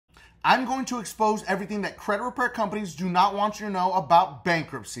I'm going to expose everything that credit repair companies do not want you to know about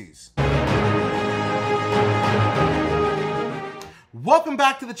bankruptcies. Welcome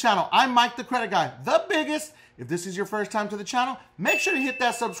back to the channel. I'm Mike the Credit Guy, the biggest. If this is your first time to the channel, make sure to hit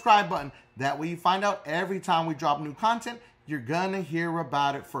that subscribe button. That way you find out every time we drop new content, you're gonna hear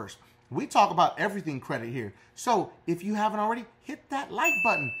about it first. We talk about everything credit here. So if you haven't already, hit that like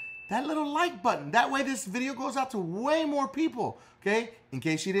button, that little like button. That way this video goes out to way more people, okay? In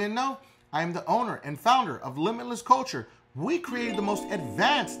case you didn't know, I am the owner and founder of Limitless Culture. We created the most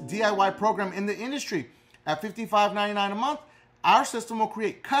advanced DIY program in the industry. At $55.99 a month, our system will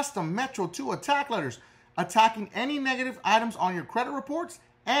create custom Metro 2 attack letters, attacking any negative items on your credit reports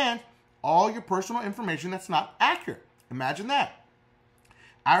and all your personal information that's not accurate. Imagine that.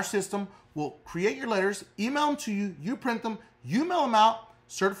 Our system will create your letters, email them to you, you print them, you mail them out,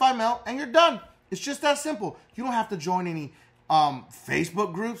 certified mail, and you're done. It's just that simple. You don't have to join any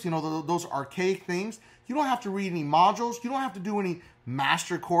Facebook groups, you know, those archaic things. You don't have to read any modules. You don't have to do any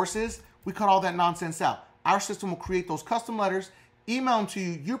master courses. We cut all that nonsense out. Our system will create those custom letters, email them to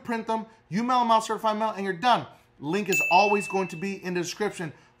you, you print them, you mail them out certified mail, and you're done. Link is always going to be in the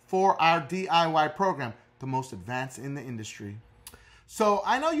description for our DIY program, the most advanced in the industry. So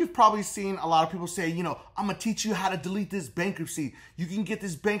I know you've probably seen a lot of people say, you know, I'm gonna teach you how to delete this bankruptcy. You can get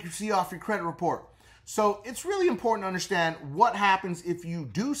this bankruptcy off your credit report. So it's really important to understand what happens if you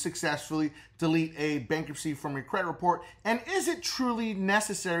do successfully delete a bankruptcy from your credit report, and is it truly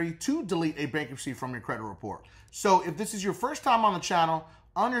necessary to delete a bankruptcy from your credit report? So if this is your first time on the channel,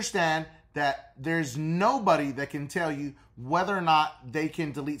 understand that there's nobody that can tell you whether or not they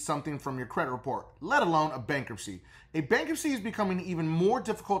can delete something from your credit report, let alone a bankruptcy. A bankruptcy is becoming even more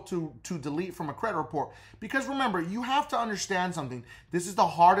difficult to delete from a credit report because remember, you have to understand something. This is the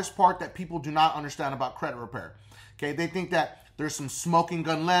hardest part that people do not understand about credit repair. Okay, they think that there's some smoking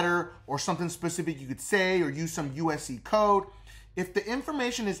gun letter or something specific you could say or use some USC code. If the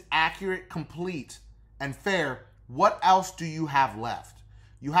information is accurate, complete, and fair, what else do you have left?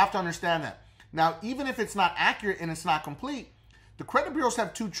 You have to understand that. Now, even if it's not accurate and it's not complete, the credit bureaus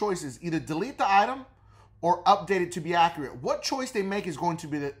have two choices: either delete the item or update it to be accurate. What choice they make is going to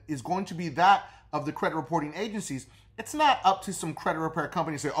be that of the credit reporting agencies. It's not up to some credit repair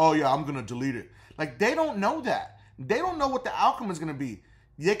company to say, oh yeah, I'm gonna delete it. Like, they don't know that. They don't know what the outcome is gonna be.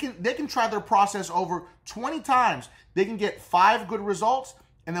 They can try their process over 20 times. They can get 5 good results,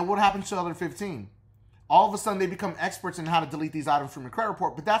 and then what happens to the other 15? All of a sudden they become experts in how to delete these items from your credit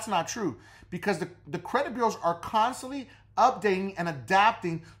report, but that's not true because the credit bureaus are constantly updating and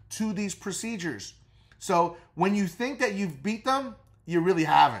adapting to these procedures. So when you think that you've beat them, you really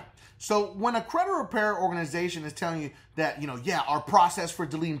haven't. So when a credit repair organization is telling you that, you know, yeah, our process for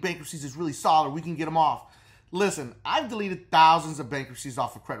deleting bankruptcies is really solid, we can get them off. Listen, I've deleted thousands of bankruptcies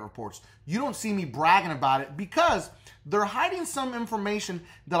off of credit reports. You don't see me bragging about it because they're hiding some information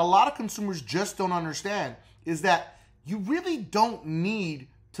that a lot of consumers just don't understand, is that you really don't need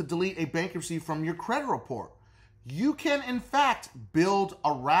to delete a bankruptcy from your credit report. You can, in fact, build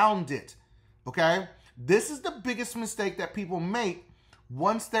around it, okay? This is the biggest mistake that people make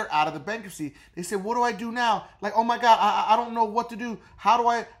once they're out of the bankruptcy. They say, what do I do now? Like, oh my God, I don't know what to do. How do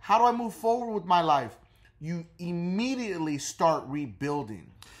I move forward with my life? You immediately start rebuilding.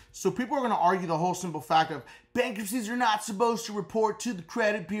 So people are going to argue the whole simple fact of bankruptcies are not supposed to report to the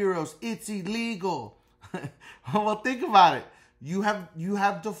credit bureaus. It's illegal. Well, think about it. You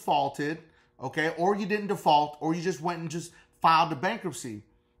have defaulted, okay, or you didn't default, or you just went and just filed a bankruptcy.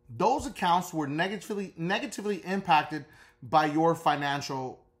 Those accounts were negatively impacted by your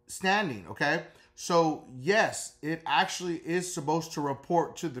financial standing, okay? So yes, it actually is supposed to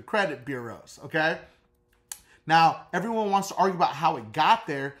report to the credit bureaus, okay? Now, everyone wants to argue about how it got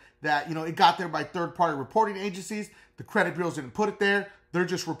there, that, you know, it got there by third-party reporting agencies. The credit bureaus didn't put it there. They're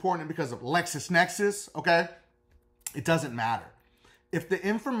just reporting it because of LexisNexis, okay? It doesn't matter. If the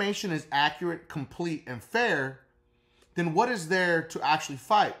information is accurate, complete, and fair, then what is there to actually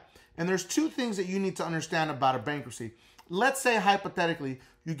fight? And there's two things that you need to understand about a bankruptcy. Let's say, hypothetically,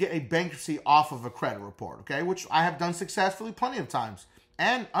 you get a bankruptcy off of a credit report, okay? Which I have done successfully plenty of times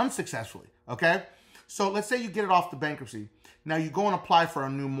and unsuccessfully, okay? So let's say you get it off the bankruptcy. Now you go and apply for a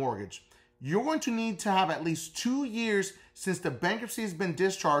new mortgage. You're going to need to have at least 2 years since the bankruptcy has been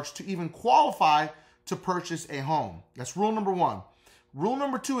discharged to even qualify to purchase a home. That's rule number 1. Rule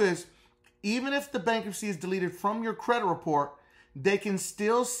number 2 is, even if the bankruptcy is deleted from your credit report, they can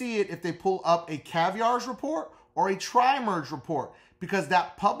still see it if they pull up a Caviar's report or a Tri-Merge report, because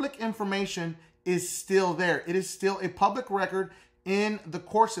that public information is still there. It is still a public record in the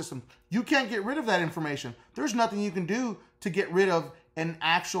court system. You can't get rid of that information. There's nothing you can do to get rid of an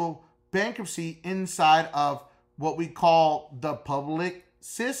actual bankruptcy inside of what we call the public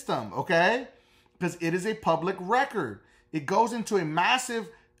system, okay? Because it is a public record. It goes into a massive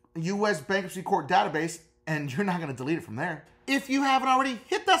U.S. bankruptcy court database, and you're not going to delete it from there. If you haven't already,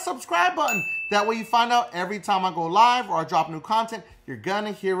 hit that subscribe button. That way you find out every time I go live or I drop new content, you're going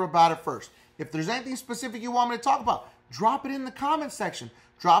to hear about it first. If there's anything specific you want me to talk about, drop it in the comment section.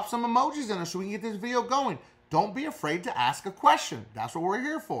 Drop some emojis in there so we can get this video going. Don't be afraid to ask a question. That's what we're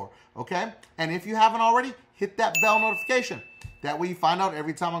here for, okay? And if you haven't already, hit that bell notification. That way you find out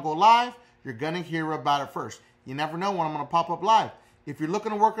every time I go live, you're going to hear about it first. You never know when I'm going to pop up live. If you're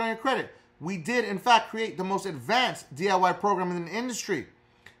looking to work on your credit, we did, in fact, create the most advanced DIY program in the industry.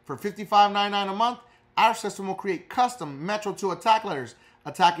 For $55.99 a month, our system will create custom Metro 2 attack letters,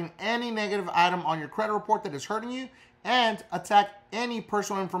 attacking any negative item on your credit report that is hurting you, and attack any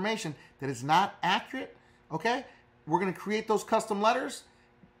personal information that is not accurate, okay? We're going to create those custom letters.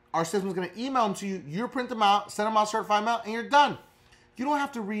 Our system is going to email them to you. You print them out, send them out certified mail, and you're done. You don't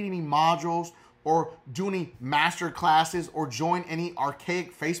have to read any modules or do any master classes or join any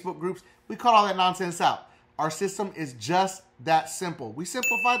archaic Facebook groups. We cut all that nonsense out. Our system is just that simple. We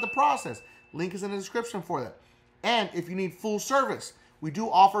simplified the process. Link is in the description for that. And if you need full service, we do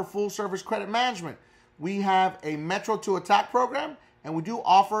offer full service credit management. We have a Metro 2 attack program, and we do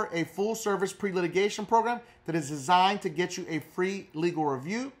offer a full service pre-litigation program that is designed to get you a free legal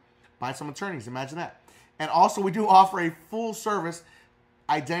review by some attorneys. Imagine that. And also we do offer a full service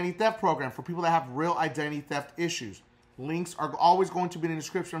identity theft program for people that have real identity theft issues. Links are always going to be in the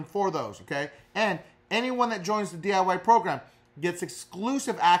description for those, okay? And anyone that joins the DIY program gets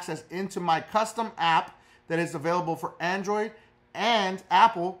exclusive access into my custom app that is available for Android and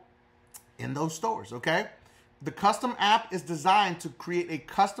Apple in those stores, okay? The custom app is designed to create a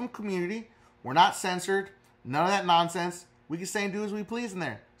custom community. We're not censored, none of that nonsense. We can say and do as we please in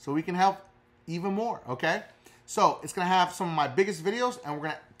there, so we can help even more, okay? So it's gonna have some of my biggest videos, and we're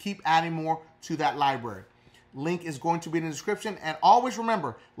gonna keep adding more to that library. Link is going to be in the description. And always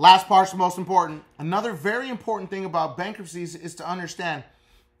remember, last part's the most important. Another very important thing about bankruptcies is to understand,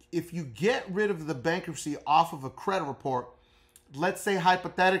 if you get rid of the bankruptcy off of a credit report, let's say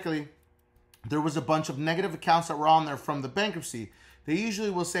hypothetically, there was a bunch of negative accounts that were on there from the bankruptcy. They usually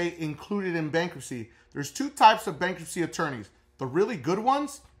will say included in bankruptcy. There's two types of bankruptcy attorneys. The really good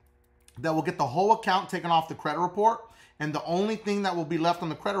ones that will get the whole account taken off the credit report, and the only thing that will be left on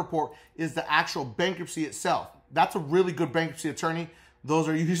the credit report is the actual bankruptcy itself. That's a really good bankruptcy attorney. Those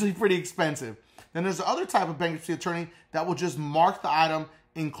are usually pretty expensive. Then there's the other type of bankruptcy attorney that will just mark the item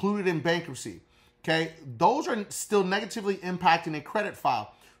included in bankruptcy. Okay, those are still negatively impacting a credit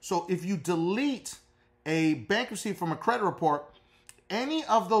file. So if you delete a bankruptcy from a credit report, any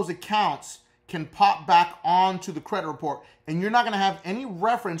of those accounts can pop back onto the credit report, and you're not going to have any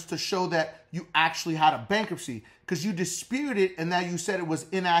reference to show that you actually had a bankruptcy because you disputed it, and now you said it was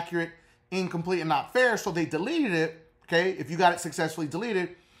inaccurate, incomplete, and not fair, so they deleted it. Okay, if you got it successfully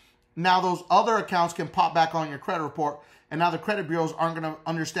deleted, now those other accounts can pop back on your credit report, and now the credit bureaus aren't going to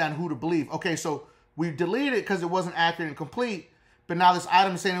understand who to believe. Okay, so we deleted it because it wasn't accurate and complete, but now this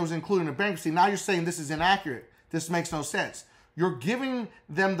item is saying it was included in a bankruptcy. Now you're saying this is inaccurate. This makes no sense. You're giving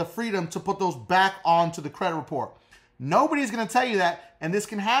them the freedom to put those back onto the credit report. Nobody's going to tell you that, and this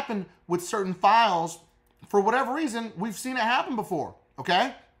can happen with certain files. For whatever reason, we've seen it happen before,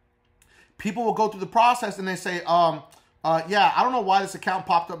 okay? People will go through the process and they say, yeah, I don't know why this account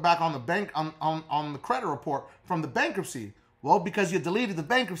popped up back on the bank on the credit report from the bankruptcy. Well, because you deleted the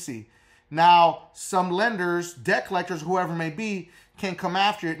bankruptcy. Now, some lenders, debt collectors, whoever it may be, can come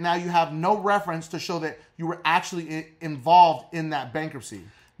after it. Now you have no reference to show that you were actually involved in that bankruptcy.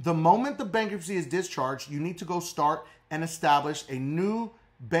 The moment the bankruptcy is discharged, you need to go start and establish a new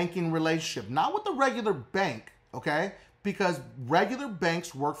banking relationship. Not with the regular bank, okay? Because regular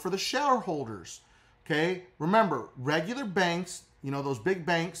banks work for the shareholders, okay? Remember, regular banks, you know, those big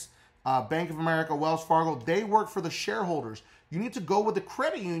banks, Bank of America, Wells Fargo, they work for the shareholders. You need to go with the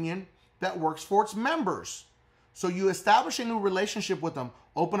credit union that works for its members. So you establish a new relationship with them,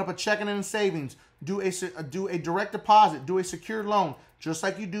 open up a checking and savings, do a direct deposit, do a secured loan, just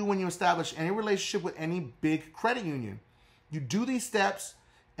like you do when you establish any relationship with any big credit union. You do these steps,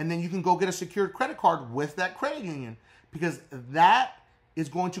 and then you can go get a secured credit card with that credit union, because that is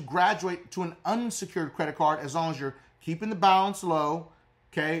going to graduate to an unsecured credit card as long as you're keeping the balance low,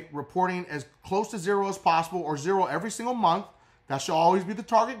 okay, reporting as close to zero as possible, or zero every single month. That should always be the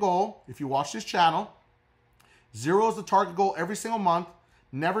target goal if you watch this channel. Zero is the target goal every single month.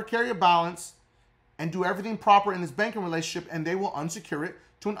 Never carry a balance, and do everything proper in this banking relationship, and they will unsecure it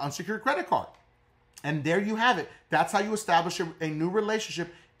to an unsecured credit card. And there you have it. That's how you establish a new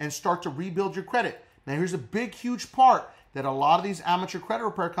relationship and start to rebuild your credit. Now, here's a big, huge part that a lot of these amateur credit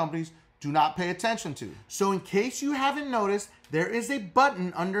repair companies do not pay attention to. So in case you haven't noticed, there is a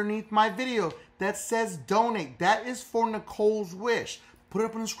button underneath my video that says donate. That is for Nicole's Wish. Put it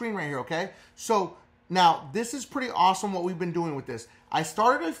up on the screen right here, okay? So now this is pretty awesome what we've been doing with this. I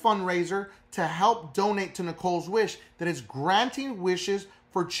started a fundraiser to help donate to Nicole's Wish that is granting wishes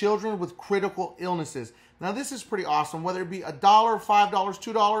for children with critical illnesses. Now this is pretty awesome, whether it be $1, $5,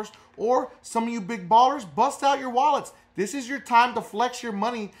 $2, or some of you big ballers, bust out your wallets. This is your time to flex your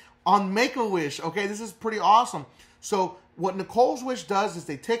money on Make-A-Wish, okay? This is pretty awesome. So what Nicole's Wish does is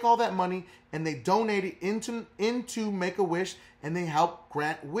they take all that money and they donate it into Make-A-Wish, and they help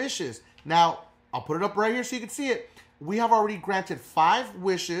grant wishes. Now, I'll put it up right here so you can see it. We have already granted 5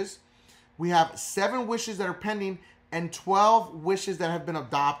 wishes. We have 7 wishes that are pending and 12 wishes that have been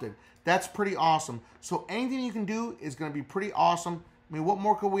adopted. That's pretty awesome. So anything you can do is going to be pretty awesome. I mean, what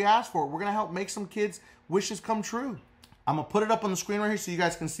more could we ask for? We're going to help make some kids' wishes come true. I'm going to put it up on the screen right here so you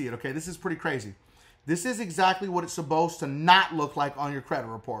guys can see it, okay? This is pretty crazy. This is exactly what it's supposed to not look like on your credit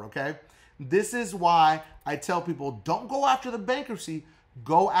report, okay? This is why I tell people, don't go after the bankruptcy,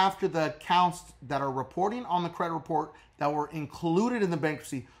 go after the accounts that are reporting on the credit report that were included in the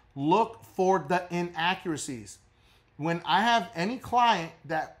bankruptcy. Look for the inaccuracies. When I have any client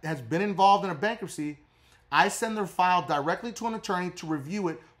that has been involved in a bankruptcy, I send their file directly to an attorney to review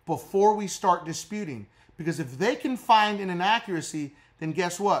it before we start disputing. Because if they can find an inaccuracy, then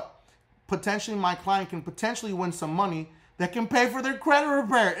guess what? Potentially my client can potentially win some money that can pay for their credit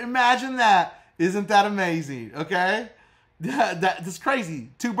repair. Imagine that. Isn't that amazing? Okay? That's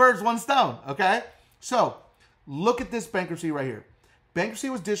crazy. 2 birds, 1 stone. Okay? So, look at this bankruptcy right here. Bankruptcy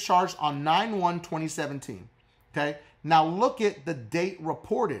was discharged on 9/1/2017. Okay? Now look at the date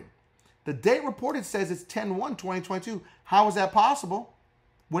reported. The date reported says it's 10/1/2022. How is that possible?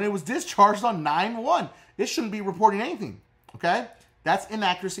 When it was discharged on 9/1. It shouldn't be reporting anything. Okay? That's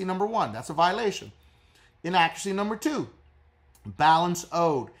inaccuracy number 1. That's a violation. Inaccuracy number 2. Balance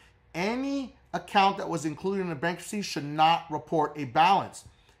owed. Any account that was included in a bankruptcy should not report a balance.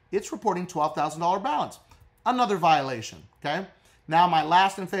 It's reporting $12,000 balance. Another violation. Okay? Now my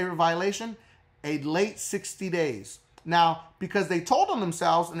last and favorite violation, a late 60 days. Now, because they told on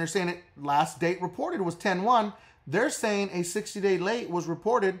themselves and they're saying it last date reported was 10/1, they're saying a 60-day late was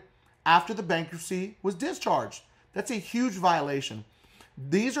reported after the bankruptcy was discharged. That's a huge violation.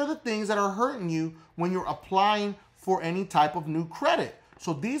 These are the things that are hurting you when you're applying for any type of new credit.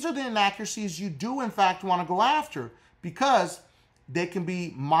 So these are the inaccuracies you do in fact want to go after because they can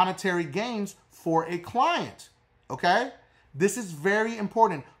be monetary gains for a client. Okay? This is very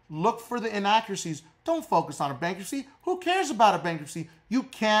important. Look for the inaccuracies. Don't focus on a bankruptcy. Who cares about a bankruptcy? You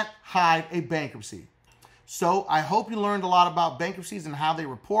can't hide a bankruptcy. So I hope you learned a lot about bankruptcies and how they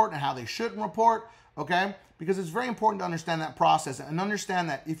report and how they shouldn't report, okay? Because it's very important to understand that process and understand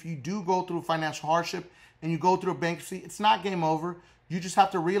that if you do go through financial hardship and you go through a bankruptcy, it's not game over. You just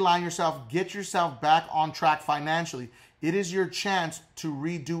have to realign yourself, get yourself back on track financially. It is your chance to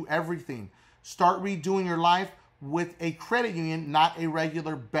redo everything. Start redoing your life with a credit union, not a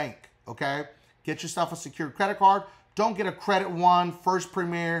regular bank, okay? Get yourself a secured credit card. Don't get a Credit One, First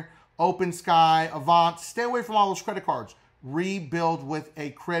Premier, Open Sky, Avant. Stay away from all those credit cards. Rebuild with a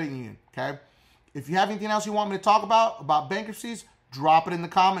credit union, okay? If you have anything else you want me to talk about bankruptcies, drop it in the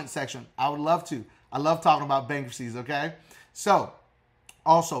comment section. I would love to. I love talking about bankruptcies, okay? So,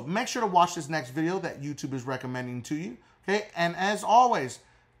 also, make sure to watch this next video that YouTube is recommending to you, okay? And as always,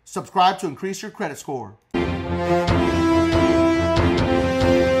 subscribe to increase your credit score.